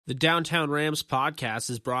The Downtown Rams podcast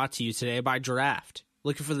is brought to you today by Draft.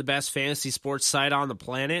 Looking for the best fantasy sports site on the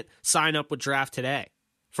planet? Sign up with Draft today.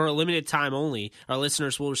 For a limited time only, our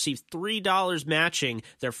listeners will receive $3 matching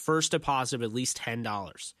their first deposit of at least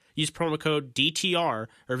 $10. Use promo code DTR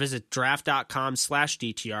or visit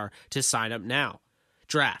draft.com/DTR to sign up now.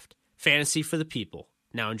 Draft. Fantasy for the people.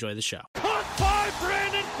 Now enjoy the show. Caught by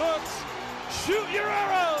Brandon Cooks. Shoot your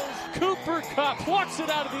arrows. Cooper Kupp plucks it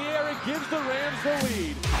out of the air and gives the Rams the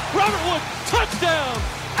lead. Robert Woods, touchdown.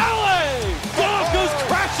 LA. Goff goes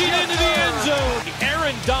crashing into the end zone.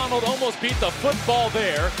 Aaron Donald almost beat the football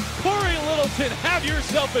there. Corey Littleton, have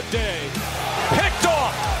yourself a day. Picked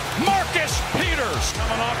off. Marcus Peters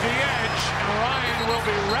coming off the edge, and Ryan will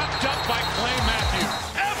be wrapped up by Clay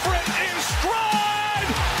Matthews. Everett in stride.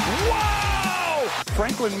 Wow!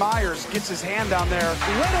 Franklin Myers gets his hand down there.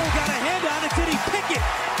 Weddle got a hand on it. Did he pick it?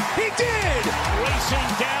 He did!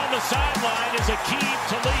 Racing down the sideline is Aqib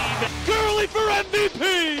Talib. Gurley for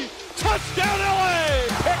MVP! Touchdown LA!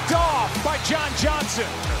 Picked off by John Johnson.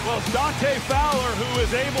 Well, it's Dante Fowler who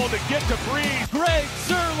is able to get to Breeze. Greg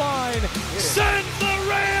Zuerlein sends the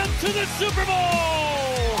Rams to the Super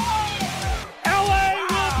Bowl! LA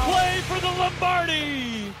will play for the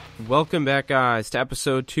Lombardi! Welcome back, guys, to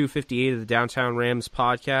episode 258 of the Downtown Rams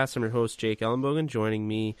podcast. I'm your host, Jake Ellenbogen. Joining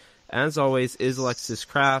me, as always, is Alexis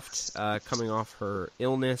Kraft, coming off her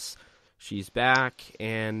illness. She's back,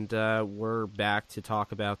 and we're back to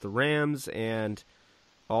talk about the Rams and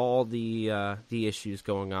all the issues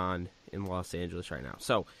going on in Los Angeles right now.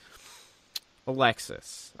 So,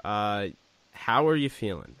 Alexis, how are you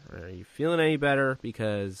feeling? Are you feeling any better?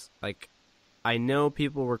 Because, I know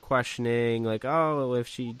people were questioning, oh, if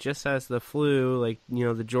she just has the flu,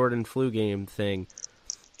 the Jordan flu game thing.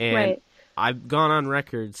 And right. I've gone on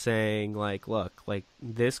record saying, look,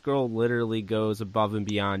 this girl literally goes above and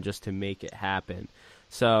beyond just to make it happen.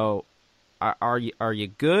 So, are you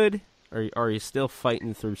good? Or are you still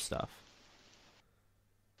fighting through stuff?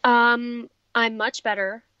 I'm much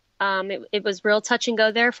better. It was real touch and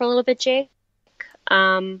go there for a little bit, Jake.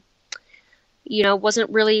 Wasn't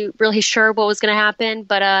really sure what was going to happen,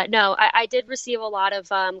 but no, I did receive a lot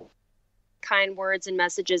of kind words and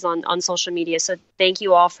messages on social media, so thank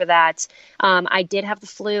you all for that. I did have the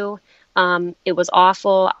flu. It was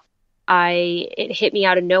awful. It hit me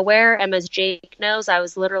out of nowhere, and as Jake knows, I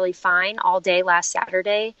was literally fine all day last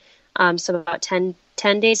Saturday, so about 10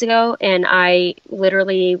 days ago, and I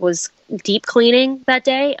literally was deep cleaning that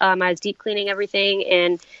day. I was deep cleaning everything,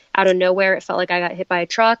 and out of nowhere, it felt like I got hit by a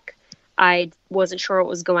truck. I wasn't sure what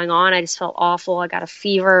was going on. I just felt awful. I got a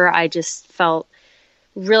fever. I just felt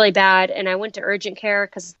really bad. And I went to urgent care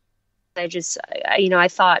because I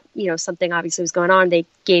thought, something obviously was going on. They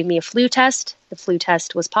gave me a flu test. The flu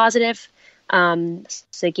test was positive. So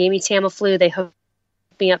they gave me Tamiflu. They hooked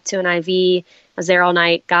me up to an IV. I was there all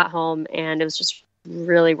night, got home, and it was just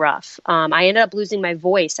really rough. I ended up losing my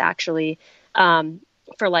voice, actually,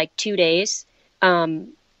 for 2 days.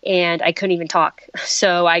 And I couldn't even talk.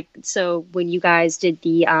 So when you guys did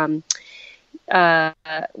we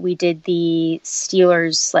did the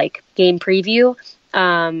Steelers game preview.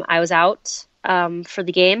 I was out for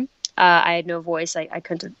the game. I had no voice. I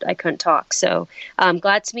couldn't talk. So I'm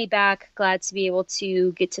glad to be back. Glad to be able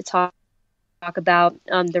to get to talk about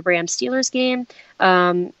the Rams Steelers game.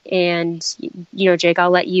 And Jake, I'll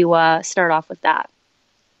let you start off with that.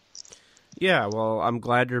 Yeah, well, I'm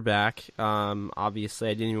glad you're back. Obviously,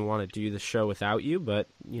 I didn't even want to do the show without you, but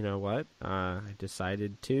you know what? I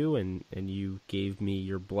decided to, and you gave me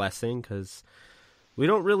your blessing, because we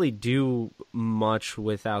don't really do much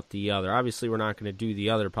without the other. Obviously, we're not going to do the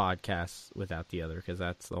other podcasts without the other, because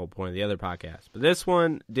that's the whole point of the other podcast. But this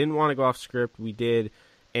one, didn't want to go off script. We did,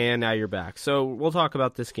 and now you're back. So we'll talk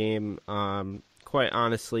about this game. Quite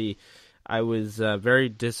honestly, I was very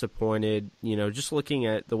disappointed, just looking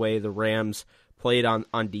at the way the Rams played on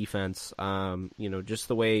defense, just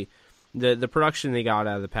the way the production they got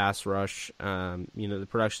out of the pass rush, the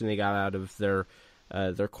production they got out of their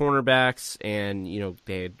cornerbacks, and,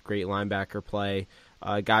 they had great linebacker play.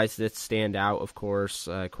 Guys that stand out, of course,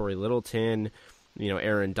 Corey Littleton,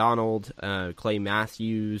 Aaron Donald, Clay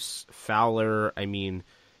Matthews, Fowler. I mean,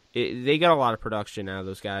 they got a lot of production out of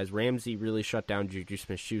those guys. Ramsey really shut down Juju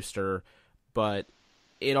Smith-Schuster, but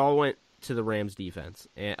it all went to the Rams defense,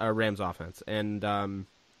 Rams offense, and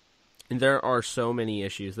there are so many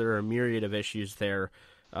issues. There are a myriad of issues there.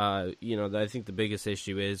 I think the biggest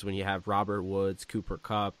issue is when you have Robert Woods, Cooper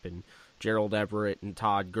Kupp, and Gerald Everett and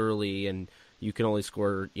Todd Gurley, and you can only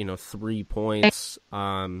score 3 points,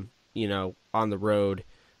 on the road.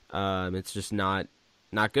 It's just not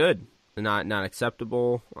good. not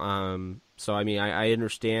acceptable. So I mean, I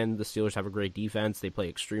understand the Steelers have a great defense. They play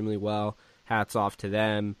extremely well. Hats off to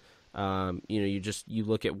them. You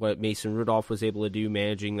look at what Mason Rudolph was able to do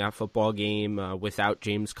managing that football game without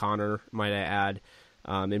James Conner, might I add,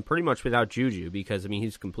 and pretty much without Juju, because I mean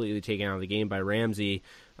he's completely taken out of the game by Ramsey.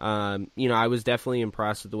 I was definitely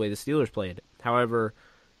impressed with the way the Steelers played. However,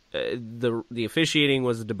 the officiating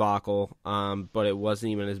was a debacle, but it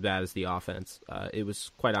wasn't even as bad as the offense. It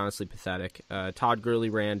was quite honestly pathetic. Todd Gurley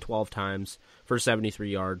ran 12 times for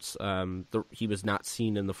 73 yards. He was not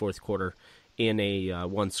seen in the fourth quarter in a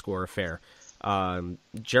one-score affair.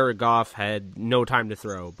 Jared Goff had no time to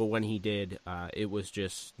throw, but when he did, it was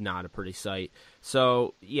just not a pretty sight.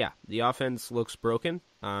 So, yeah, the offense looks broken.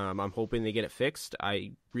 I'm hoping they get it fixed.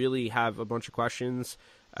 I really have a bunch of questions.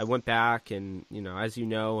 I went back and, as you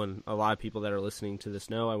know, and a lot of people that are listening to this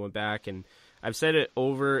know, I went back and I've said it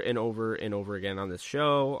over and over and over again on this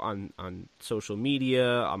show, on social media,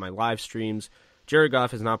 on my live streams. Jared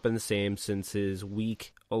Goff has not been the same since his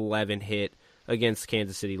Week 11 hit against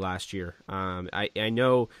Kansas City last year. I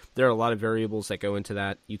know there are a lot of variables that go into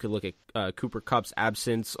that. You could look at Cooper Kupp's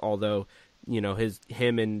absence, although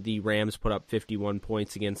him and the Rams put up 51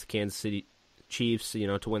 points against the Kansas City Chiefs,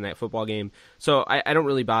 to win that football game. So I don't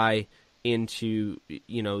really buy into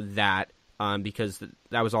that because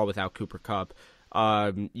that was all without Cooper Kupp.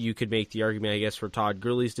 You could make the argument, I guess, for Todd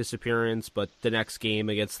Gurley's disappearance, but the next game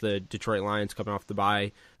against the Detroit Lions coming off the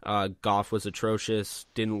bye, Goff was atrocious,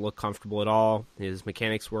 didn't look comfortable at all. His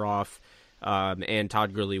mechanics were off, and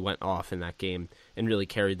Todd Gurley went off in that game and really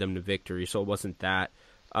carried them to victory, so it wasn't that.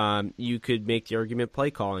 You could make the argument play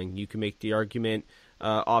calling. You could make the argument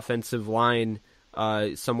offensive line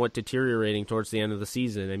somewhat deteriorating towards the end of the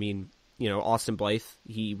season. I mean, Austin Blythe,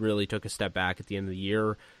 he really took a step back at the end of the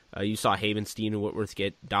year. You saw Havenstein and Whitworth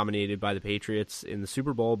get dominated by the Patriots in the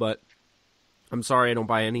Super Bowl, but I'm sorry, I don't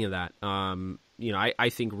buy any of that. I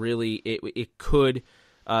think really it could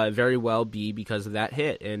very well be because of that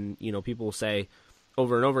hit. And, people will say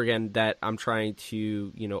over and over again that I'm trying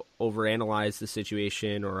to, overanalyze the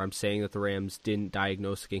situation, or I'm saying that the Rams didn't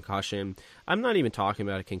diagnose a concussion. I'm not even talking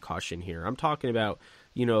about a concussion here. I'm talking about,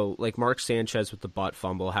 like Mark Sanchez with the butt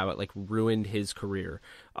fumble, how it ruined his career.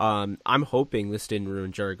 I'm hoping this didn't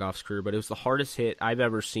ruin Jared Goff's career, but it was the hardest hit I've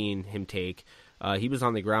ever seen him take. He was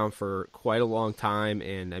on the ground for quite a long time,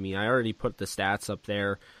 and I mean, I already put the stats up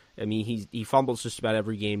there. I mean, he fumbles just about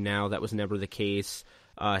every game now. That was never the case.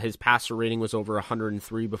 His passer rating was over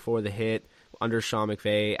 103 before the hit under Sean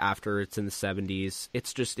McVay. After it's in the 70s.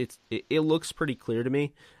 It looks pretty clear to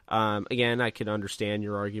me. Again, I can understand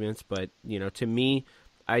your arguments, but to me,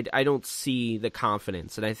 I don't see the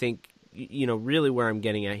confidence. And I think really where I'm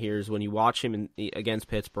getting at here is when you watch him against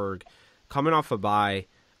Pittsburgh, coming off a bye.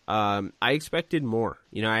 I expected more.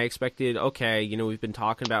 I expected, okay, we've been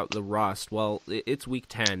talking about the rust. Well, it's week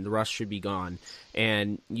 10. The rust should be gone.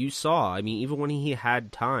 And you saw, I mean, even when he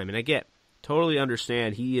had time, and I totally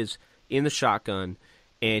understand, he is in the shotgun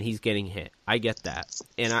and he's getting hit. I get that.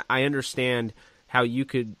 And I understand how you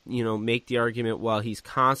could, make the argument, well, he's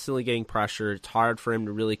constantly getting pressure. It's hard for him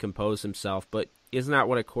to really compose himself. But isn't that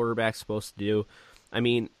what a quarterback's supposed to do? I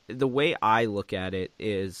mean, the way I look at it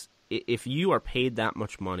is, if you are paid that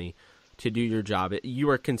much money to do your job, you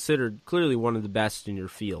are considered clearly one of the best in your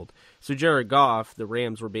field. So Jared Goff, the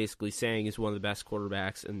Rams were basically saying, is one of the best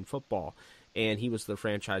quarterbacks in football, and he was the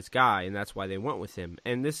franchise guy, and that's why they went with him.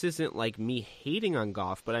 And this isn't like me hating on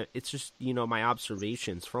Goff, but it's just, my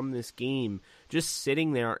observations from this game, just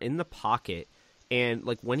sitting there in the pocket, and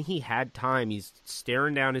when he had time, he's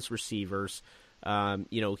staring down his receivers.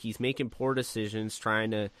 He's making poor decisions,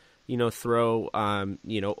 trying to throw,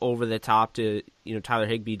 over the top to, Tyler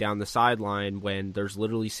Higbee down the sideline when there's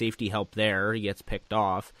literally safety help there. He gets picked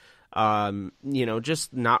off.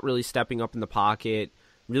 Just not really stepping up in the pocket,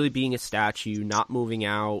 really being a statue, not moving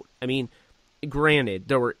out. I mean, granted,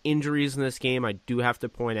 there were injuries in this game. I do have to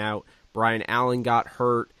point out Brian Allen got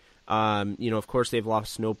hurt. Of course, they've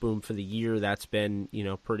lost Snowboom for the year. That's been,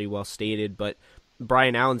 pretty well stated, but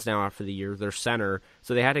Brian Allen's now out for the year, their center,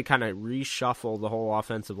 so they had to kind of reshuffle the whole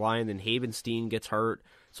offensive line. Then Havenstein gets hurt,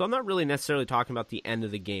 so I'm not really necessarily talking about the end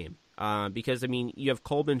of the game because, I mean, you have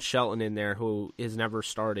Coleman Shelton in there who has never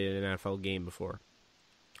started an NFL game before.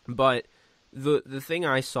 But the thing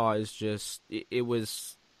I saw is just it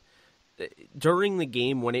was during the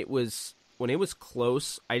game when it was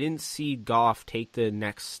close, I didn't see Goff take the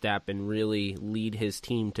next step and really lead his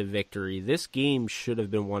team to victory. This game should have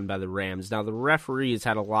been won by the Rams. Now, the referees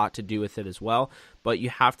had a lot to do with it as well, but you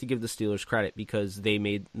have to give the Steelers credit because they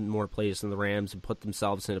made more plays than the Rams and put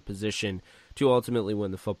themselves in a position to ultimately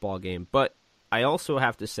win the football game. But I also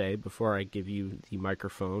have to say, before I give you the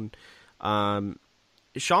microphone, Sean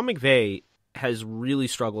McVay has really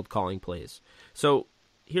struggled calling plays. So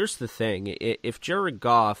here's the thing. If Jared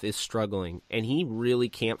Goff is struggling and he really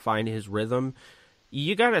can't find his rhythm,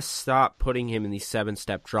 you got to stop putting him in these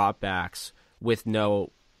 7-step dropbacks with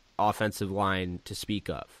no offensive line to speak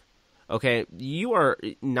of. Okay, you are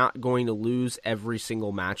not going to lose every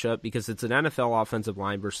single matchup because it's an NFL offensive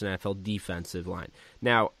line versus an NFL defensive line.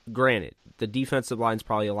 Now, granted, the defensive line is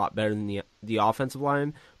probably a lot better than the offensive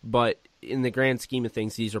line, but in the grand scheme of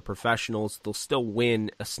things, these are professionals. They'll still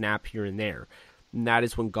win a snap here and there. And that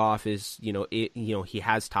is when Goff is, he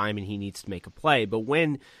has time and he needs to make a play. But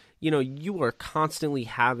when, you are constantly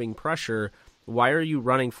having pressure, why are you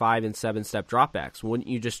running 5 and 7-step dropbacks? Wouldn't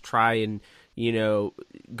you just try and,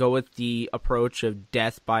 go with the approach of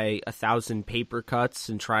death by 1,000 paper cuts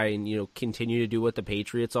and try and, continue to do what the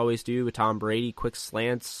Patriots always do with Tom Brady, quick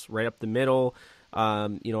slants right up the middle,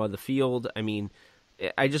 of the field? I mean,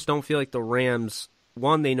 I just don't feel like the Rams,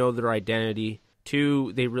 1, they know their identity.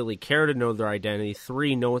 2, they really care to know their identity.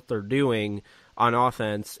 3, know what they're doing on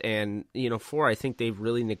offense. And, 4, I think they've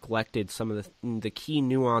really neglected some of the key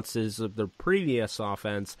nuances of their previous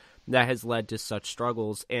offense that has led to such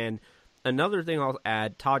struggles. And another thing I'll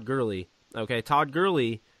add, Todd Gurley. Okay, Todd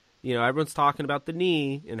Gurley, everyone's talking about the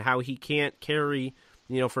knee and how he can't carry,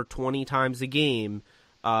 for 20 times a game.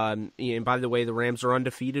 And by the way, the Rams are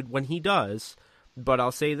undefeated when he does. But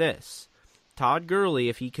I'll say this. Todd Gurley,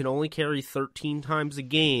 if he can only carry 13 times a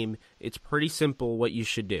game, it's pretty simple what you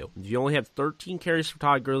should do. If you only have 13 carries for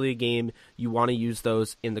Todd Gurley a game, you want to use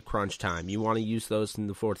those in the crunch time. You want to use those in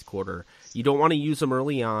the fourth quarter. You don't want to use them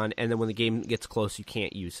early on, and then when the game gets close, you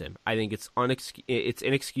can't use him. I think it's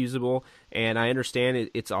inexcusable, and I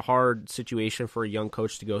understand it's a hard situation for a young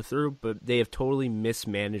coach to go through, but they have totally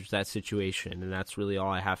mismanaged that situation, and that's really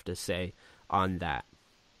all I have to say on that.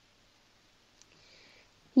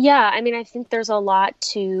 Yeah, I mean, I think there's a lot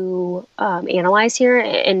to analyze here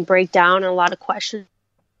and break down, and a lot of questions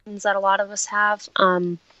that a lot of us have.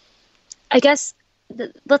 I guess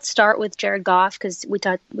let's start with Jared Goff because we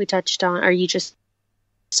touched on, or you just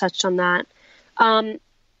touched on that.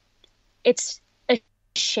 It's a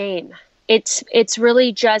shame. It's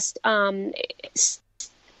really just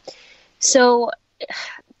so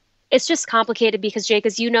it's just complicated because Jake,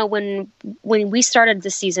 as you know, when we started the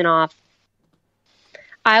season off,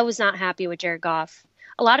 I was not happy with Jared Goff.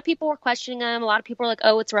 A lot of people were questioning him. A lot of people were like,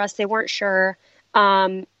 oh, it's Russ. They weren't sure.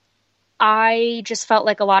 I just felt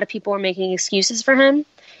like a lot of people were making excuses for him.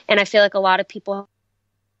 And I feel like a lot of people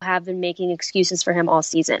have been making excuses for him all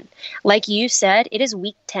season. Like you said, it is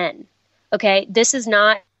week 10. Okay. This is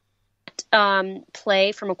not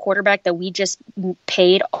play from a quarterback that we just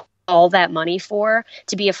paid all that money for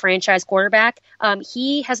to be a franchise quarterback.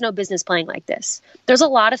 He has no business playing like this. There's a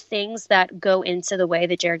lot of things that go into the way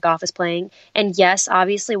that Jared Goff is playing. And yes,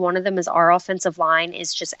 obviously one of them is our offensive line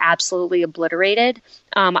is just absolutely obliterated.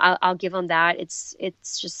 I'll give him that. It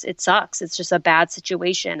sucks. It's just a bad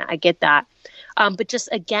situation. I get that. But just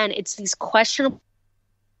again, it's these questionable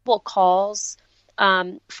calls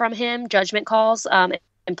from him, judgment calls,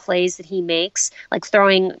 and plays that he makes, like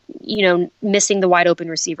throwing, missing the wide open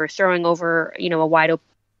receiver, throwing over, a wide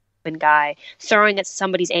open guy, throwing at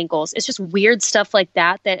somebody's ankles. It's just weird stuff like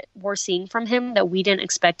that we're seeing from him that we didn't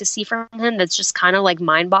expect to see from him. That's just kind of like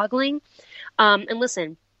mind boggling. And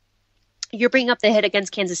listen, you're bringing up the hit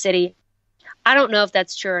against Kansas City. I don't know if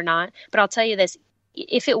that's true or not, but I'll tell you this.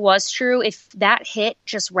 If it was true, if that hit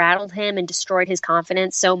just rattled him and destroyed his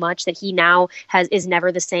confidence so much that he now is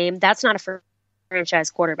never the same, that's not a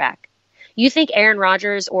franchise quarterback. You think Aaron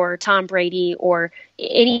Rodgers or Tom Brady or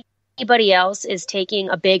anybody else is taking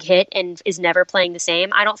a big hit and is never playing the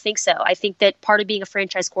same? I don't think so. I think that part of being a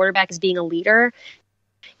franchise quarterback is being a leader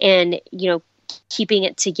and, keeping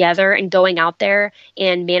it together and going out there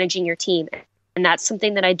and managing your team. And that's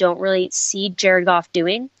something that I don't really see Jared Goff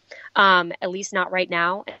doing, at least not right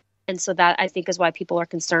now. And so that I think is why people are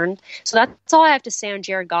concerned. So that's all I have to say on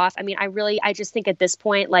Jared Goff. I mean, I just think at this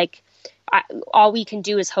point, all we can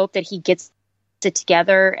do is hope that he gets it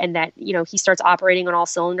together and that, he starts operating on all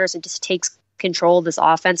cylinders and just takes control of this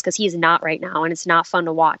offense because he is not right now and it's not fun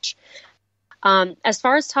to watch. As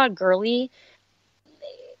far as Todd Gurley,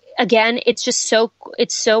 again, it's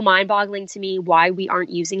so mind-boggling to me why we aren't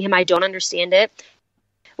using him. I don't understand it.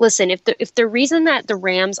 Listen, if the reason that the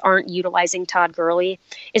Rams aren't utilizing Todd Gurley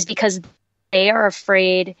is because they are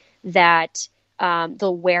afraid that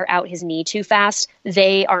they'll wear out his knee too fast,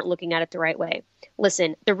 they aren't looking at it the right way.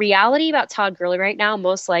 Listen, the reality about Todd Gurley right now,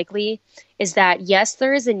 most likely, is that yes,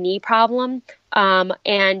 there is a knee problem,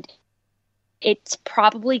 and it's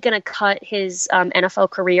probably going to cut his NFL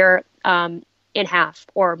career in half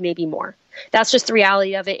or maybe more. That's just the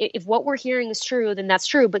reality of it. If what we're hearing is true, then that's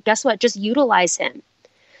true. But guess what? Just utilize him.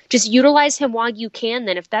 Just utilize him while you can.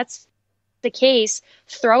 Then if that's the case,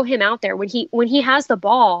 throw him out there. When he has the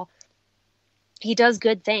ball, he does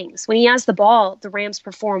good things. When he has the ball, the Rams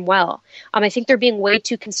perform well. I think they're being way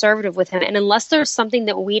too conservative with him. And unless there's something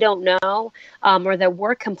that we don't know or that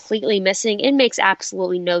we're completely missing, it makes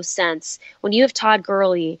absolutely no sense. When you have Todd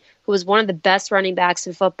Gurley, who is one of the best running backs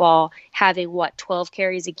in football, having, 12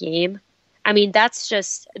 carries a game? I mean,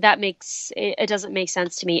 it doesn't make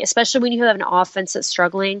sense to me, especially when you have an offense that's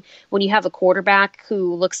struggling, when you have a quarterback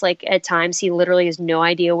who looks like at times he literally has no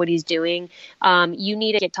idea what he's doing. You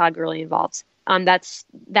need to get Todd Gurley involved. That's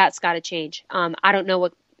got to change. I don't know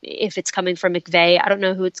if it's coming from McVay. I don't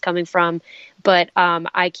know who it's coming from, but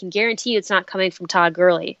I can guarantee you it's not coming from Todd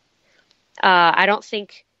Gurley. I'm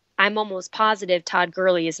almost positive Todd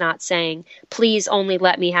Gurley is not saying, please only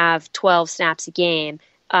let me have 12 snaps a game.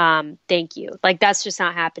 Thank you. Like, that's just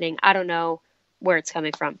not happening. I don't know where it's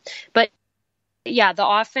coming from, but yeah, the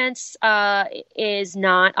offense is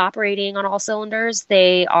not operating on all cylinders.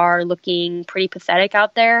 They are looking pretty pathetic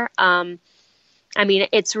out there. I mean,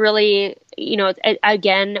 it's really,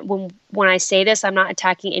 again, when I say this, I'm not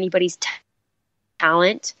attacking anybody's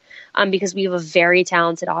talent because we have a very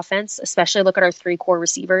talented offense, especially look at our 3 core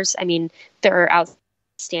receivers. I mean, they're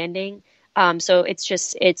outstanding. So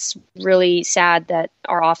it's really sad that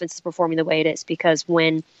our offense is performing the way it is, because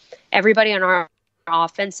when everybody on our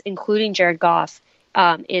offense, including Jared Goff,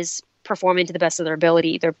 is performing to the best of their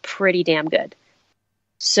ability, they're pretty damn good.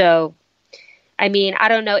 So, I mean, I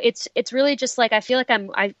don't know. It's really just like,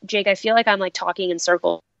 Jake, I feel like I'm like talking in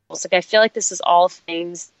circles. Like, I feel like this is all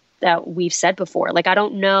things that we've said before. Like, I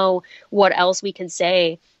don't know what else we can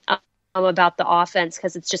say about the offense,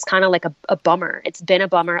 because it's just kind of like a bummer. It's been a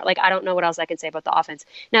bummer. Like, I don't know what else I can say about the offense.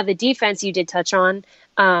 Now, the defense you did touch on,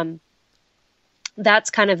 that's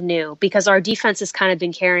kind of new, because our defense has kind of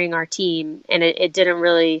been carrying our team, and it didn't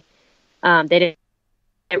really, they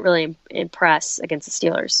didn't really impress against the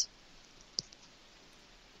Steelers.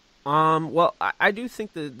 Well, I do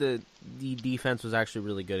think the defense was actually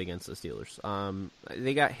really good against the Steelers.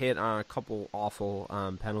 They got hit on a couple awful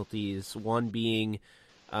penalties. One being,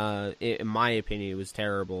 in my opinion, it was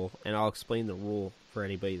terrible, and I'll explain the rule for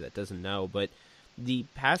anybody that doesn't know. But the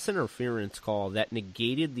pass interference call that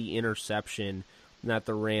negated the interception that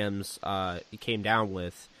the Rams came down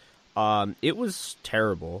with, it was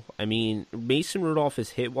terrible. I mean, Mason Rudolph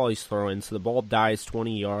is hit while he's throwing, so the ball dies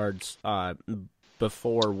 20 yards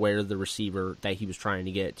before where the receiver that he was trying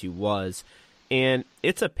to get to was, and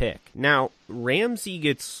it's a pick. Now, Ramsey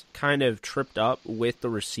gets kind of tripped up with the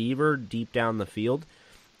receiver deep down the field,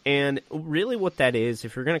 and really what that is,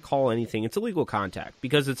 if you're going to call anything, it's illegal contact,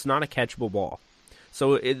 because it's not a catchable ball.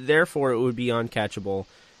 So therefore it would be uncatchable,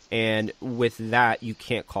 and with that you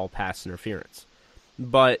can't call pass interference.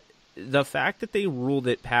 But the fact that they ruled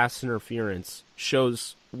it pass interference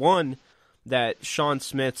shows, one, that Sean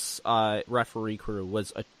Smith's referee crew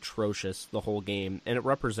was atrocious the whole game, and it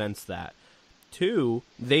represents that. Two,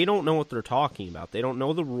 they don't know what they're talking about. They don't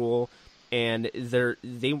know the rule, and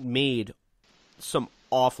they made some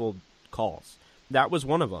awful calls. That was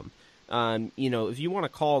one of them. If you want to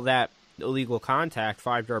call that illegal contact,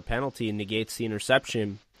 5-yard penalty, and negates the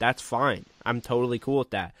interception, that's fine. I'm totally cool with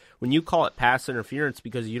that. When you call it pass interference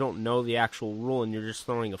because you don't know the actual rule and you're just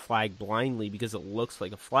throwing a flag blindly because it looks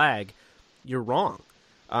like a flag, you're wrong.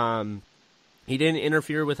 He didn't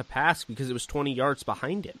interfere with a pass because it was 20 yards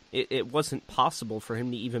behind him. It wasn't possible for him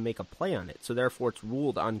to even make a play on it, so therefore it's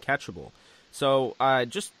ruled uncatchable. So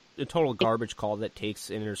just a total garbage call that takes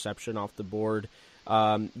an interception off the board.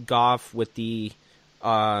 Goff with the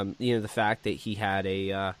fact that he had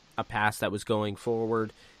a pass that was going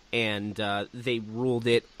forward, and they ruled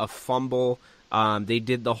it a fumble. They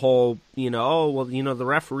did the whole, the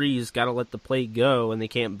referee's got to let the play go and they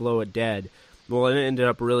can't blow it dead. Well, it ended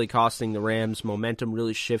up really costing the Rams. Momentum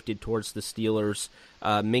really shifted towards the Steelers.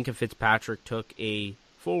 Minkah Fitzpatrick took a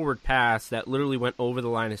forward pass that literally went over the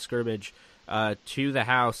line of scrimmage to the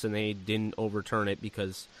house, and they didn't overturn it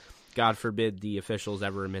because, God forbid, the officials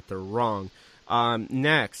ever admit they're wrong.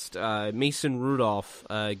 Next, Mason Rudolph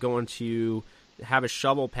going to have a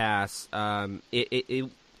shovel pass.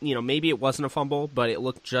 Maybe it wasn't a fumble, but it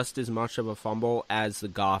looked just as much of a fumble as the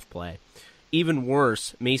Goff play. Even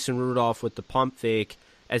worse, Mason Rudolph with the pump fake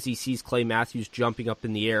as he sees Clay Matthews jumping up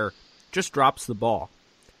in the air, just drops the ball.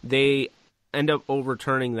 They end up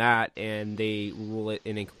overturning that, and they rule it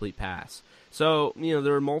an incomplete pass. So, there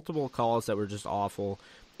were multiple calls that were just awful.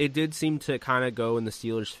 It did seem to kind of go in the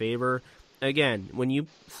Steelers' favor. again, when you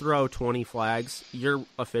throw 20 flags, your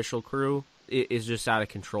official crew is just out of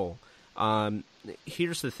control.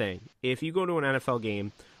 Here's the thing. If you go to an NFL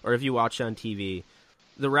game or if you watch on TV,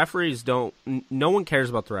 the referees no one cares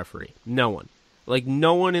about the referee. No one. Like,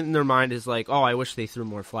 no one in their mind is like, oh, I wish they threw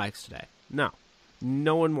more flags today.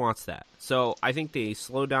 No one wants that. So I think they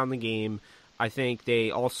slowed down the game. I think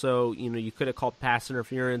they also, you could have called pass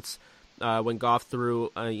interference when Goff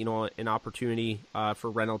threw, an opportunity for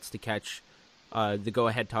Reynolds to catch the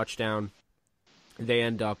go-ahead touchdown. They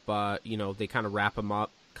end up, they kind of wrap him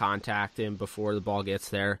up, contact him before the ball gets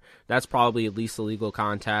there. That's probably at least illegal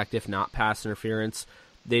contact, if not pass interference.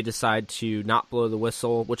 They decide to not blow the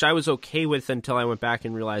whistle, which I was okay with until I went back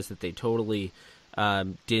and realized that they totally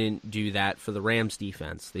didn't do that for the Rams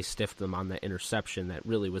defense. They stiffed them on that interception that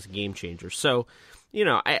really was a game changer. So,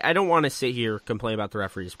 I don't want to sit here complain about the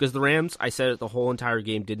referees because the Rams, I said it the whole entire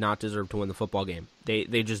game, did not deserve to win the football game. They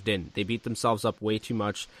just didn't. They beat themselves up way too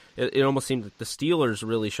much. It almost seemed like the Steelers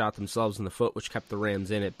really shot themselves in the foot, which kept the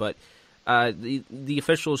Rams in it. But the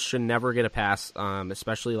officials should never get a pass,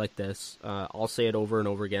 especially like this. I'll say it over and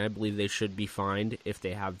over again. I believe they should be fined if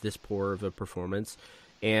they have this poor of a performance.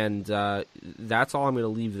 And that's all I'm going to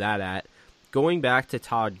leave that at. Going back to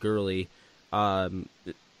Todd Gurley,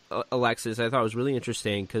 Alexis, I thought it was really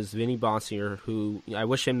interesting because Vinny Bonsier, who I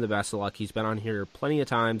wish him the best of luck. He's been on here plenty of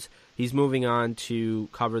times. He's moving on to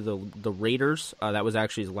cover the Raiders. That was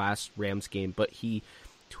actually his last Rams game, but he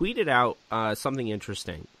tweeted out something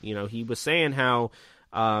interesting. He was saying how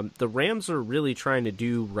the Rams are really trying to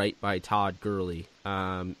do right by Todd Gurley.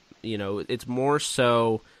 It's more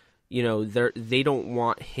so, they don't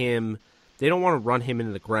want him. They don't want to run him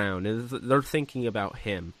into the ground, and they're thinking about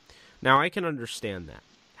him. Now, I can understand that.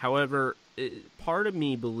 However, part of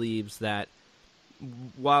me believes that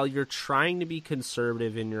while you're trying to be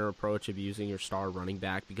conservative in your approach of using your star running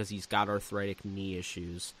back because he's got arthritic knee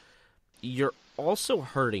issues, you're also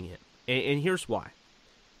hurting him. And here's why.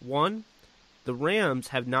 One, the Rams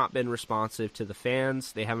have not been responsive to the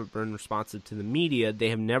fans. They haven't been responsive to the media. They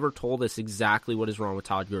have never told us exactly what is wrong with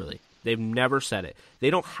Todd Gurley. They've never said it. They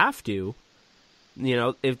don't have to.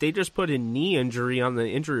 If they just put a knee injury on the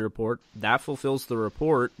injury report, that fulfills the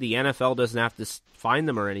report. The NFL doesn't have to fine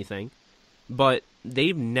them or anything. But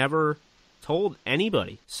they've never told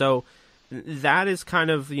anybody. So that is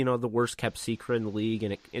kind of, the worst kept secret in the league,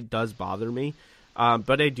 and it does bother me.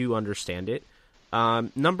 But I do understand it.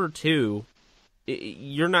 Number two,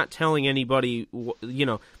 you're not telling anybody,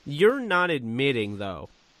 you're not admitting, though.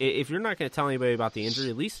 If you're not going to tell anybody about the injury,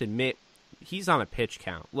 at least admit he's on a pitch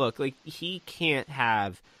count. Look, like, he can't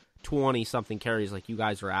have 20-something carries like you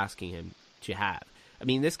guys are asking him to have. I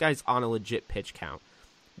mean, this guy's on a legit pitch count.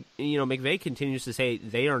 McVay continues to say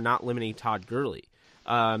they are not limiting Todd Gurley.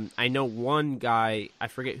 I know one guy, I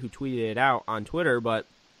forget who tweeted it out on Twitter, but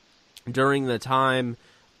during the time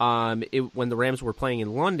when the Rams were playing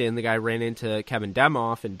in London, the guy ran into Kevin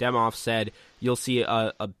Demoff, and Demoff said, you'll see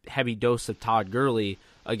a heavy dose of Todd Gurley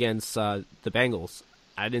against the Bengals.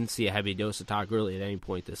 I didn't see a heavy dose of Todd Gurley at any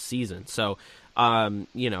point this season. So,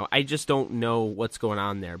 I just don't know what's going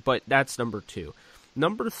on there. But that's number two.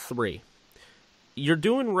 Number three, you're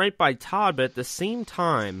doing right by Todd, but at the same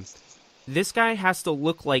time, this guy has to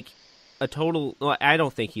look like a total... Well, I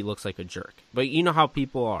don't think he looks like a jerk, but you know how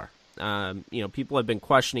people are. People have been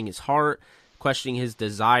questioning his heart, questioning his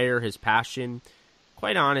desire, his passion.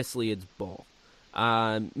 Quite honestly, it's bull.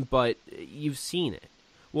 But you've seen it.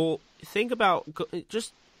 Well, think about,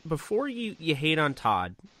 just before you hate on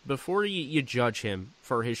Todd, before you judge him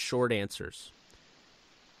for his short answers,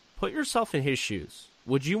 put yourself in his shoes.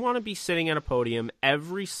 Would you want to be sitting at a podium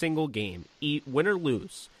every single game, win or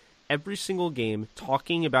lose, every single game,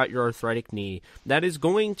 talking about your arthritic knee that is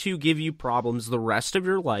going to give you problems the rest of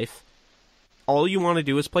your life? All you want to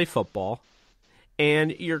do is play football,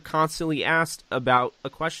 and you're constantly asked about a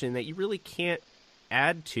question that you really can't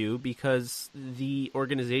add to because the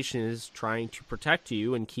organization is trying to protect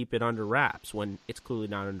you and keep it under wraps when it's clearly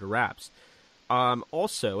not under wraps.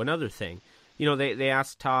 Also, another thing, they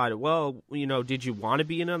asked Todd, well, did you want to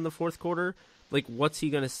be in on the fourth quarter? Like, what's he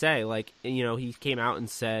going to say? Like, he came out and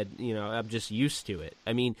said, I'm just used to it.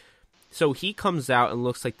 I mean, so he comes out and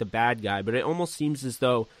looks like the bad guy, but it almost seems as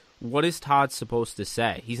though, what is Todd supposed to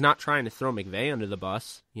say? He's not trying to throw McVay under the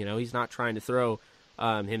bus. He's not trying to throw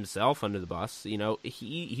himself under the bus.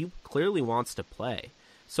 He clearly wants to play.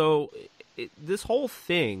 So this whole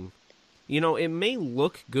thing, it may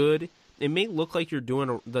look good. It may look like you're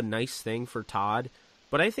doing the nice thing for Todd,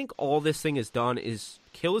 but I think all this thing has done is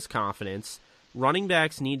kill his confidence. Running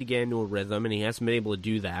backs need to get into a rhythm, and he hasn't been able to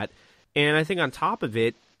do that. And I think on top of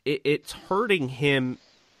it, it's hurting him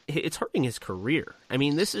it's hurting his career. I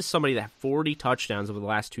mean, this is somebody that had 40 touchdowns over the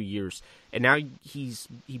last 2 years, and now he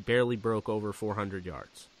barely broke over 400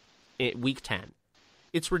 yards in week 10.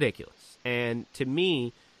 It's ridiculous. And to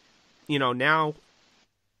me, now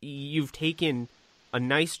you've taken a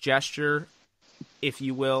nice gesture, if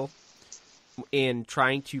you will, in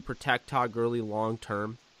trying to protect Todd Gurley long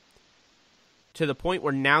term, to the point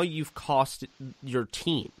where now you've cost your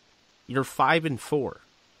team. You're 5-4.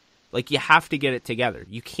 Like, you have to get it together.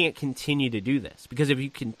 You can't continue to do this, because if you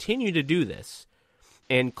continue to do this,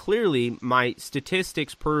 and clearly my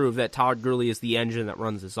statistics prove that Todd Gurley is the engine that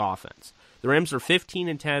runs this offense. The Rams are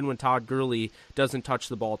 15-10 when Todd Gurley doesn't touch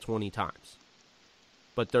the ball 20 times,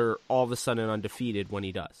 but they're all of a sudden undefeated when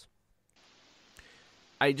he does.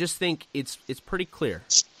 I just think it's pretty clear.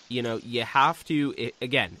 You have to,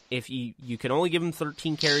 again, if you can only give him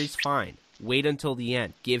 13 carries, fine. Wait until the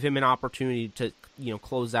end. Give him an opportunity to,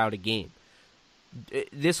 close out a game.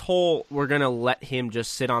 This whole, we're going to let him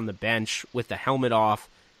just sit on the bench with the helmet off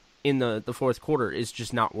in the fourth quarter is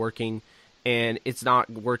just not working. And it's not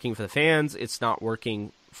working for the fans. It's not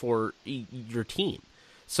working for your team.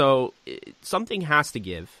 So something has to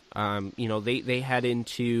give. They head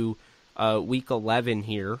into week 11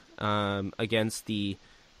 here against the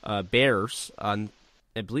Bears on,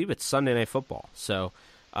 I believe it's Sunday Night Football. So,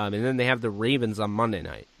 and then they have the Ravens on Monday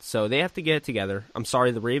night. So they have to get it together. I'm sorry,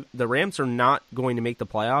 the Rams are not going to make the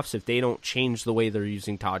playoffs if they don't change the way they're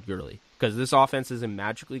using Todd Gurley, because this offense isn't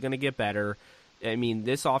magically going to get better. I mean,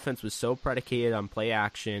 this offense was so predicated on play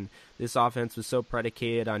action. This offense was so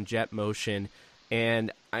predicated on jet motion.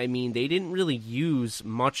 And, I mean, they didn't really use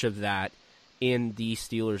much of that in the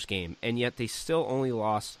Steelers game. And yet they still only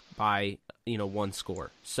lost by, one score.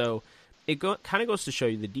 So it kind of goes to show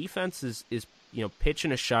you the defense is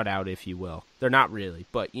pitching a shutout, if you will. They're not really.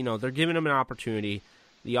 But, they're giving them an opportunity.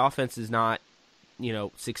 The offense is not,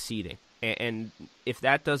 succeeding. And if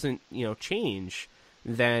that doesn't, change,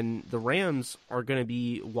 then the Rams are going to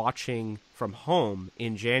be watching from home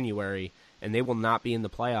in January, and they will not be in the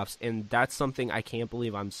playoffs. And that's something I can't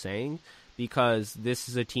believe I'm saying, because this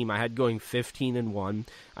is a team I had going 15-1.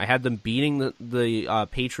 I had them beating the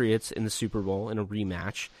Patriots in the Super Bowl in a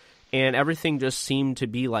rematch, and everything just seemed to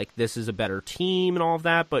be like this is a better team and all of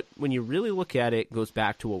that. But when you really look at it, it goes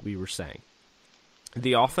back to what we were saying.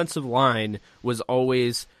 The offensive line was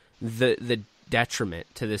always the detriment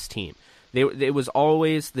to this team. It was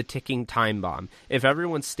always the ticking time bomb. If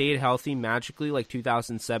everyone stayed healthy magically like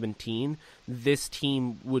 2017, this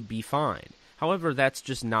team would be fine. However, that's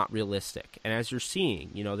just not realistic. And as you're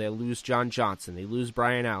seeing, they lose John Johnson, they lose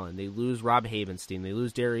Brian Allen, they lose Rob Havenstein, they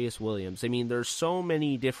lose Darius Williams. I mean, there's so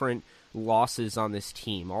many different losses on this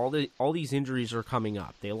team. All these injuries are coming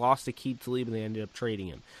up. They lost to Keith Talib and they ended up trading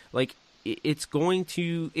him. Like, it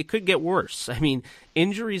could get worse. I mean,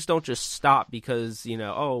 injuries don't just stop because,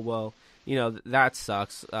 that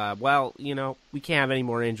sucks. We can't have any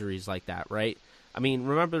more injuries like that, right? I mean,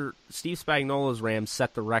 remember, Steve Spagnuolo's Rams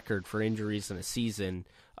set the record for injuries in a season,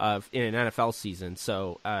 in an NFL season,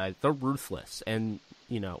 so they're ruthless. And,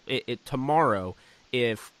 tomorrow,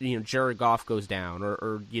 if, Jared Goff goes down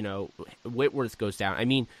or Whitworth goes down, I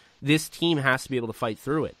mean, this team has to be able to fight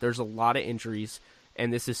through it. There's a lot of injuries,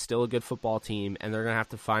 and this is still a good football team, and they're going to have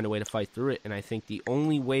to find a way to fight through it. And I think the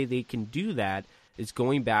only way they can do that is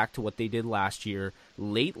going back to what they did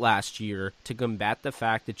late last year, to combat the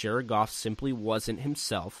fact that Jared Goff simply wasn't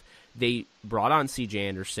himself. They brought on C.J.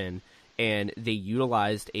 Anderson, and they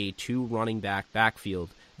utilized a 2 running back backfield.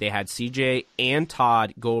 They had C.J. and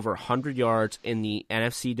Todd go over 100 yards in the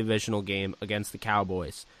NFC divisional game against the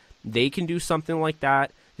Cowboys. They can do something like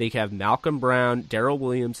that. They can have Malcolm Brown, Darrell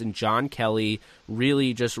Williams, and John Kelly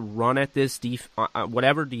really just run at this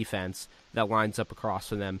whatever defense that lines up across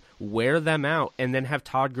from them, wear them out, and then have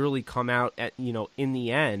Todd Gurley come out at in the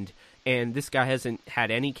end. And this guy hasn't had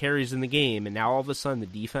any carries in the game, and now all of a sudden the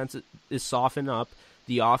defense is softened up,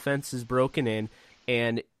 the offense is broken in,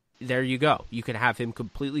 and there you go. You can have him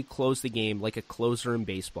completely close the game like a closer in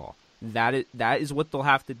baseball. That is what they'll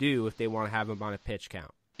have to do if they want to have him on a pitch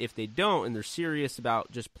count. If they don't, and they're serious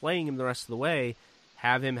about just playing him the rest of the way,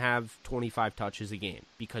 have him have 25 touches a game,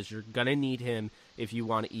 because you're going to need him if you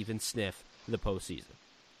want to even sniff the postseason.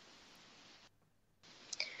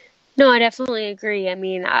 No, I definitely agree. I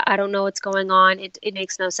mean, I don't know what's going on. It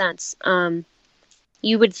makes no sense.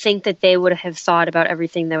 You would think that they would have thought about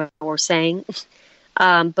everything that we're saying.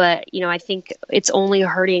 But, I think it's only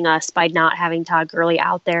hurting us by not having Todd Gurley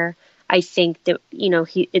out there. I think that,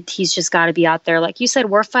 he's just got to be out there. Like you said,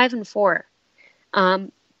 we're 5-4.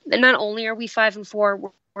 And not only are we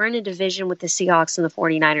 5-4, we're in a division with the Seahawks and the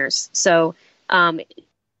 49ers. So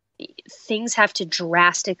things have to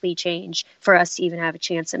drastically change for us to even have a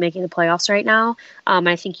chance at making the playoffs right now.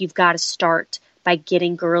 I think you've got to start by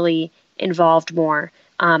getting Gurley involved more,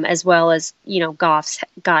 as well as, Goff's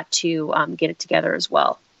got to get it together as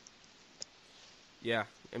well. Yeah,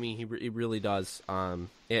 I mean, he really does. And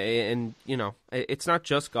it's not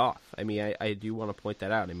just Goff. I mean, I do want to point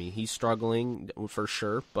that out. I mean, he's struggling for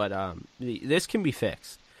sure, but this can be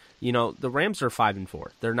fixed. The Rams are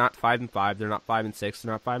 5-4. They're not 5-5. They're not 5-6.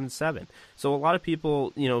 They're not 5-7. So a lot of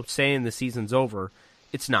people, saying the season's over.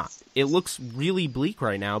 It's not. It looks really bleak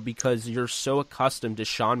right now because you're so accustomed to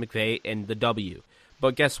Sean McVay and the W.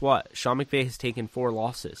 But guess what? Sean McVay has taken 4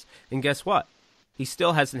 losses. And guess what? He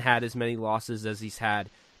still hasn't had as many losses as he's had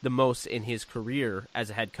the most in his career as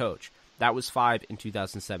a head coach. That was 5 in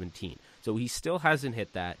 2017. So he still hasn't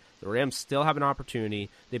hit that. The Rams still have an opportunity.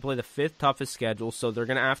 They play the 5th toughest schedule, so they're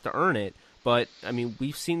going to have to earn it. But, I mean,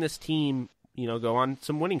 we've seen this team, go on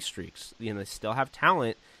some winning streaks. They still have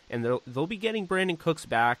talent, and they'll be getting Brandon Cooks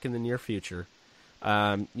back in the near future.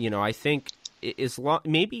 I think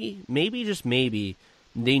maybe just maybe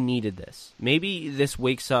they needed this. Maybe this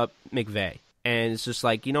wakes up McVay, and it's just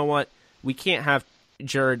like, you know what? We can't have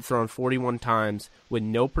Jared thrown 41 times with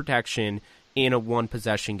no protection in a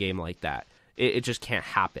one-possession game like that. It just can't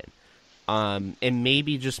happen. And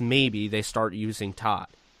maybe, just maybe, they start using Todd.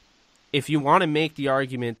 If you want to make the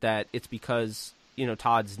argument that it's because,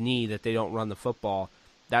 Todd's knee that they don't run the football,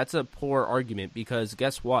 that's a poor argument because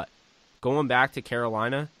guess what? Going back to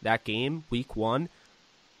Carolina, that game, week 1,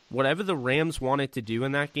 whatever the Rams wanted to do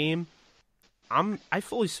in that game, I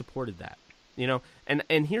fully supported that.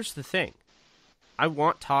 And here's the thing. I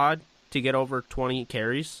want Todd to get over 20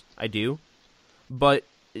 carries. I do. But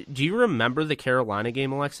do you remember the Carolina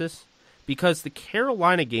game, Alexis? Because the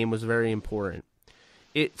Carolina game was very important.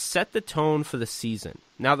 It set the tone for the season.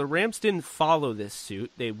 Now, the Rams didn't follow this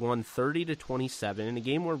suit. They won 30-27 in a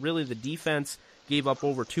game where really the defense gave up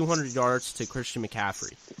over 200 yards to Christian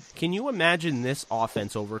McCaffrey. Can you imagine this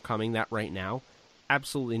offense overcoming that right now?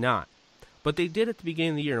 Absolutely not. But they did at the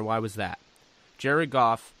beginning of the year, and why was that? Jared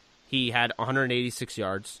Goff, he had 186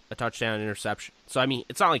 yards, a touchdown, and interception. So, I mean,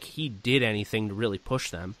 it's not like he did anything to really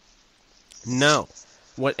push them. No.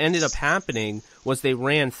 What ended up happening was they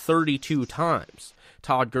ran 32 times.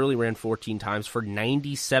 Todd Gurley ran 14 times for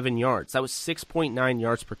 97 yards. That was 6.9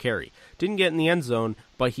 yards per carry. Didn't get in the end zone,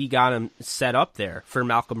 but he got him set up there for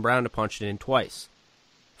Malcolm Brown to punch it in twice.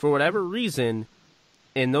 For whatever reason,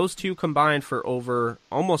 and those two combined for over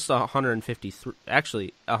almost 150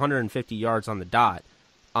 yards on the dot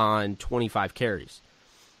on 25 carries.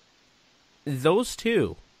 Those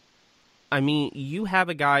two, I mean, you have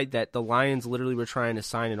a guy that the Lions literally were trying to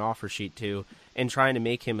sign an offer sheet to and trying to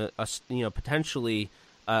make him potentially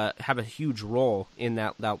have a huge role in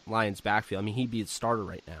that Lions backfield. I mean, he'd be a starter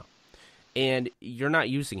right now. And you're not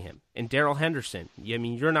using him. And Darrell Henderson, I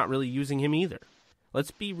mean, you're not really using him either.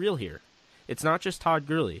 Let's be real here. It's not just Todd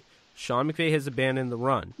Gurley. Sean McVay has abandoned the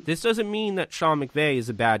run. This doesn't mean that Sean McVay is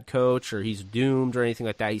a bad coach or he's doomed or anything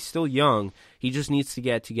like that. He's still young. He just needs to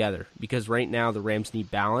get it together because right now the Rams need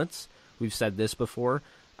balance. We've said this before.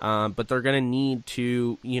 But they're going to need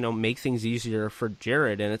to, make things easier for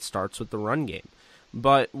Jared, and it starts with the run game.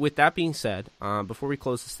 But with that being said, before we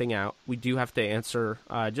close this thing out, we do have to answer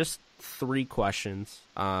just 3 questions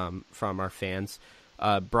from our fans.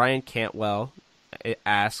 Brian Cantwell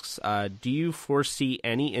asks, do you foresee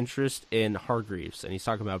any interest in Hargreaves? And he's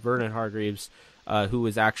talking about Vernon Hargreaves, who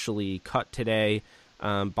was actually cut today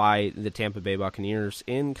by the Tampa Bay Buccaneers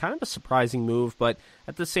in kind of a surprising move, but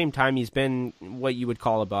at the same time, he's been what you would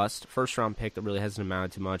call a bust. First-round pick that really hasn't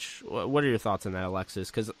amounted to much. What are your thoughts on that, Alexis?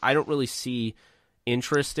 Because I don't really see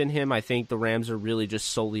interest in him. I think the Rams are really just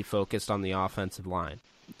solely focused on the offensive line.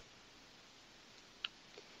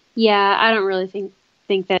 Yeah, I don't really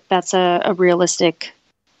think that that's a realistic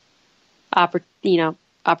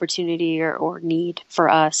opportunity or need for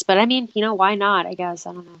us. But I mean, why not? I guess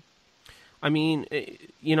I don't know. I mean,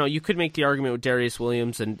 you could make the argument with Darius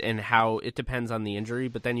Williams and how it depends on the injury,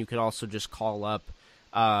 but then you could also just call up,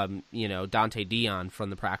 Dante Dion from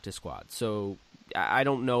the practice squad. So I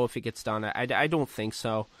don't know if it gets done. I don't think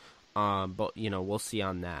so, but, we'll see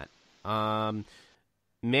on that.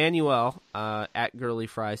 Manuel at Gurley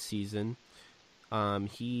Fry Season,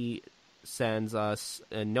 he sends us,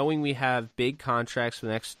 knowing we have big contracts for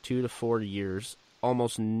the next 2 to 4 years,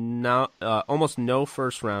 almost no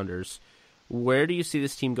first-rounders, where do you see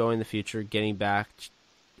this team going in the future, getting back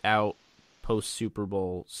out post-Super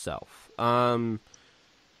Bowl self? I'll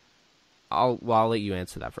let you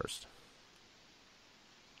answer that first.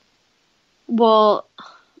 Well,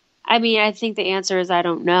 I mean, I think the answer is I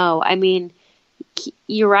don't know. I mean,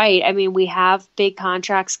 you're right. I mean, we have big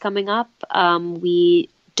contracts coming up. We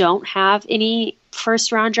don't have any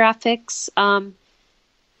first round draft picks,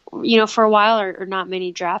 for a while, or not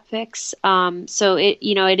many draft picks. So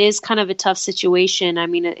it is kind of a tough situation. I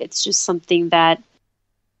mean, it's just something that,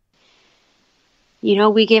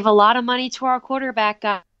 we gave a lot of money to our quarterback,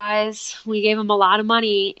 guys. We gave him a lot of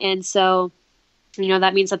money. And so,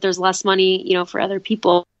 that means that there's less money, for other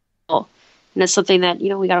people. And it's something that,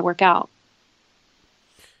 we got to work out.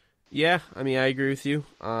 Yeah, I mean, I agree with you.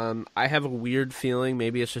 I have a weird feeling,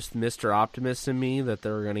 maybe it's just Mr. Optimist in me, that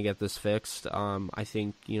they're going to get this fixed. I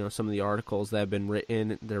think, some of the articles that have been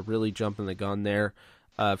written, they're really jumping the gun there,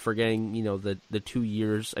 forgetting, the 2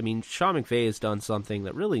 years. I mean, Sean McVay has done something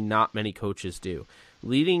that really not many coaches do.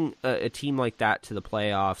 Leading a team like that to the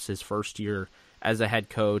playoffs his first year as a head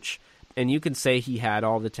coach, and you can say he had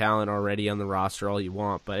all the talent already on the roster all you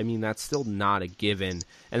want, but, I mean, that's still not a given.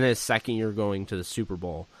 And then his second year going to the Super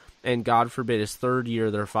Bowl. And God forbid his third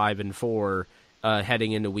year they're 5-4,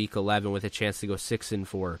 heading into Week 11 with a chance to go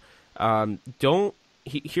 6-4.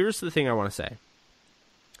 Here's the thing I want to say: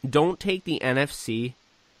 don't take the NFC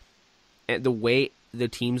and the way the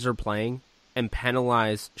teams are playing and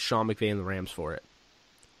penalize Sean McVay and the Rams for it,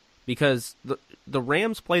 because the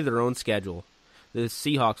Rams play their own schedule, the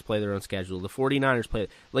Seahawks play their own schedule, the 49ers play.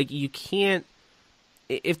 Like, you can't.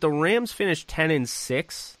 If the Rams finish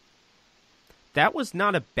 10-6. That was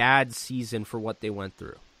not a bad season for what they went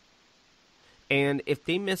through. And if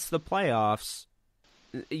they miss the playoffs,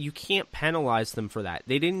 you can't penalize them for that.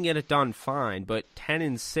 They didn't get it done fine, but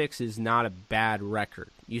 10-6 is not a bad record.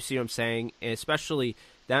 You see what I'm saying? And especially,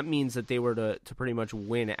 that means that they were to pretty much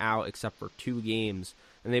win out except for 2 games,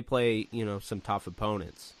 and they play, some tough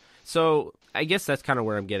opponents. So I guess that's kind of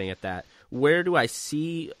where I'm getting at that. Where do I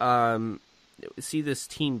see this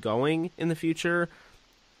team going in the future?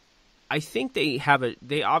 I think they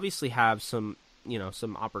obviously have some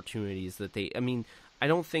opportunities that I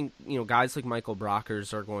don't think, guys like Michael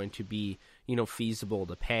Brockers are going to be, feasible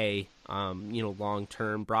to pay, long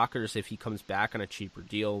term. Brockers, if he comes back on a cheaper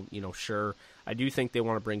deal, sure. I do think they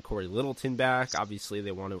want to bring Corey Littleton back. Obviously,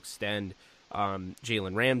 they want to extend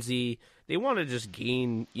Jalen Ramsey. They want to just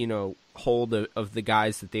gain, hold of the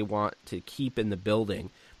guys that they want to keep in the building.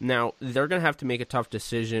 Now, they're going to have to make a tough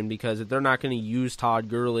decision, because if they're not going to use Todd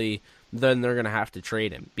Gurley, then they're going to have to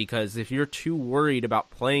trade him. Because if you're too worried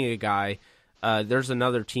about playing a guy, there's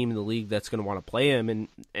another team in the league that's going to want to play him. And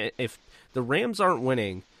if the Rams aren't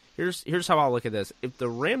winning, here's how I'll look at this. If the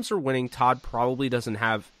Rams are winning, Todd probably doesn't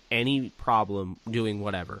have any problem doing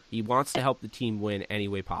whatever. He wants to help the team win any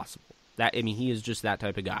way possible. He is just that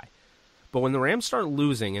type of guy. But when the Rams start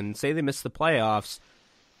losing and say they miss the playoffs,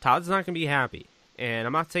 Todd's not going to be happy. And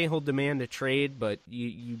I'm not saying he'll demand a trade, but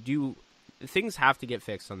you do. Things have to get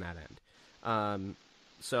fixed on that end.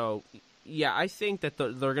 So, yeah, I think that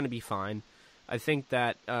they're going to be fine. I think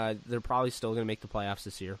that they're probably still going to make the playoffs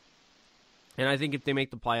this year. And I think if they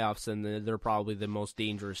make the playoffs, then they're probably the most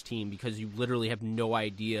dangerous team, because you literally have no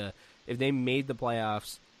idea. If they made the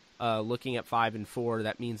playoffs looking at 5-4,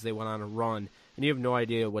 that means they went on a run, and you have no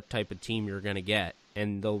idea what type of team you're going to get.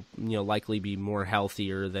 And they'll likely be more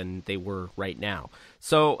healthier than they were right now.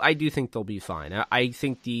 So I do think they'll be fine. I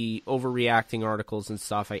think the overreacting articles and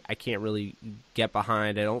stuff, I can't really get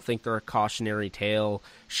behind. I don't think they're a cautionary tale.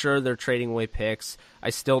 Sure, they're trading away picks.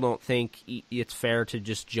 I still don't think it's fair to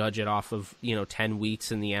just judge it off of 10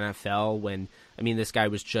 weeks in the NFL when, this guy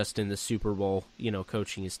was just in the Super Bowl,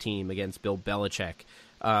 coaching his team against Bill Belichick.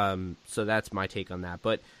 So that's my take on that.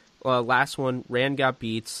 But last one, Rand got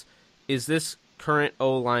beats. Is this current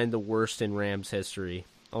O-line the worst in Rams history?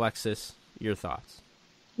 Alexis, your thoughts?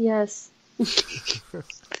 Yes.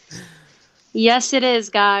 Yes, it is,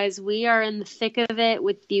 guys. We are in the thick of it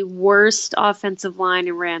with the worst offensive line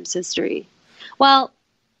in Rams history. Well,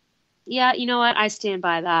 yeah, you know what? I stand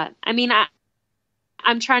by that.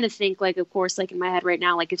 I'm trying to think, of course, in my head right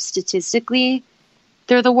now, if statistically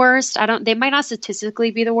they're the worst. They might not statistically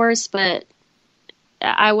be the worst, but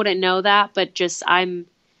I wouldn't know that. But I'm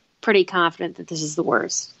pretty confident that this is the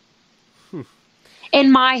worst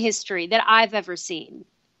in my history that I've ever seen.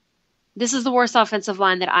 This is the worst offensive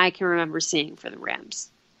line that I can remember seeing for the Rams.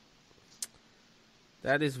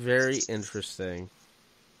 That is very interesting.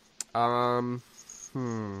 I'm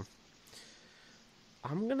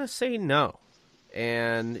gonna say no,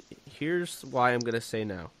 and here's why I'm gonna say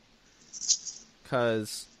no.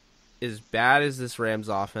 Because as bad as this Rams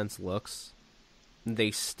offense looks,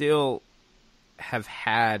 they still have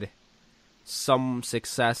had some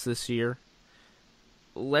success this year.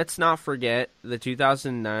 Let's not forget the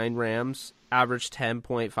 2009 Rams averaged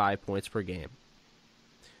 10.5 points per game.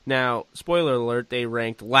 Now, spoiler alert, they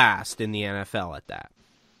ranked last in the NFL at that.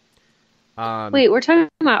 Wait, we're talking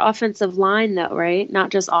about offensive line, though, right? Not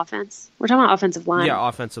just offense. We're talking about offensive line. Yeah,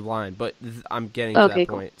 offensive line, but I'm getting to that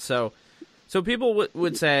point. Cool. So people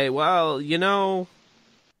would say, well,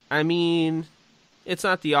 I mean, it's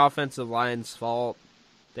not the offensive line's fault.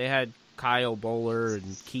 They had Kyle Bowler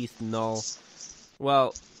and Keith Null.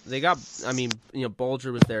 Well,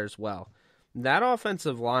 Bolger was there as well. That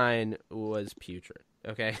offensive line was putrid,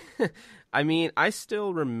 okay? I mean, I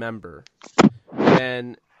still remember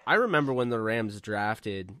when the Rams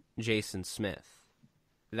drafted Jason Smith.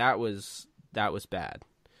 That was bad.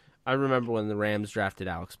 I remember when the Rams drafted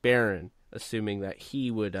Alex Barron, assuming that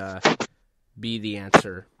he would be the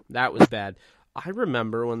answer. That was bad. I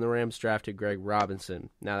remember when the Rams drafted Greg Robinson.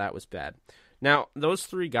 Now, that was bad. Now, those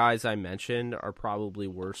three guys I mentioned are probably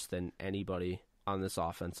worse than anybody on this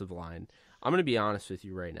offensive line. I'm going to be honest with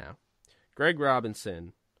you right now. Greg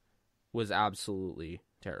Robinson was absolutely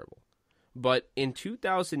terrible. But in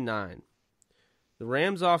 2009, the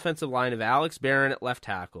Rams' offensive line of Alex Barron at left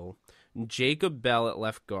tackle, Jacob Bell at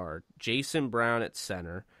left guard, Jason Brown at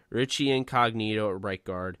center, Richie Incognito at right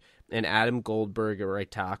guard, and Adam Goldberg at right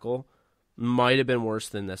tackle might have been worse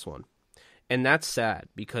than this one. And that's sad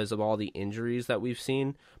because of all the injuries that we've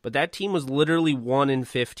seen. But that team was literally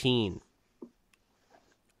 1-15.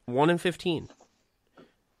 1-15.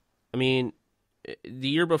 I mean, the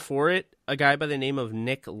year before it, a guy by the name of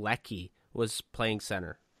Nick Leckie was playing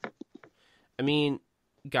center. I mean,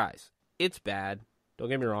 guys, it's bad. Don't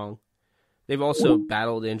get me wrong. They've also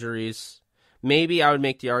battled injuries. Maybe I would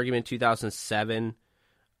make the argument 2007.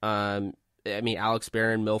 Alex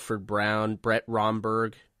Barron, Milford Brown, Brett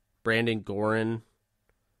Romberg, Brandon Gorin.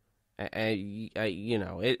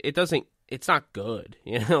 It's not good.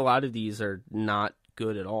 A lot of these are not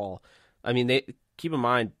good at all. I mean, keep in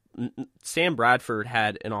mind, Sam Bradford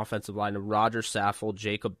had an offensive line of Roger Saffold,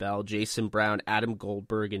 Jacob Bell, Jason Brown, Adam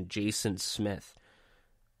Goldberg, and Jason Smith.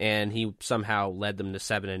 And he somehow led them to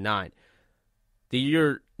 7-9.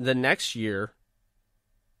 The next year,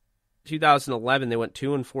 2011, they went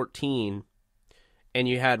 2-14, and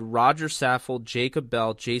you had Roger Saffold, Jacob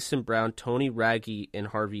Bell, Jason Brown, Tony Raggi, and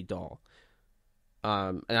Harvey Dahl.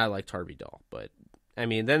 And I liked Harvey Dahl, but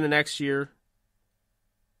then the next year,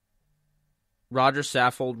 Roger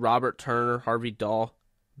Saffold, Robert Turner, Harvey Dahl,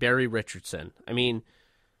 Barry Richardson.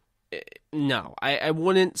 No, I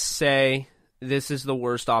wouldn't say this is the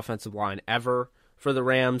worst offensive line ever for the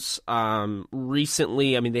Rams.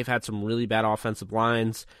 Recently, they've had some really bad offensive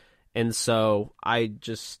lines, and so I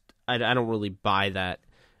don't really buy that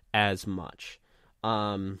as much.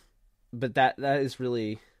 But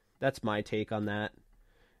that's my take on that.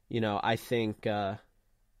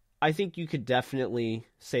 I think you could definitely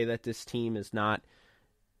say that this team is not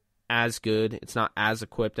as good. It's not as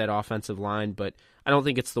equipped at offensive line, but I don't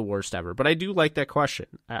think it's the worst ever. But I do like that question.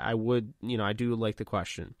 I do like the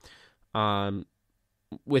question.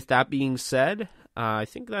 With that being said, I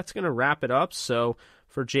think that's going to wrap it up. So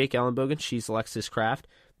for Jake Ellenbogen, she's Alexis Kraft.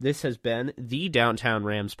 This has been the Downtown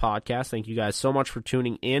Rams podcast. Thank you guys so much for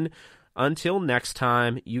tuning in. Until next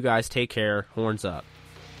time, you guys take care. Horns up.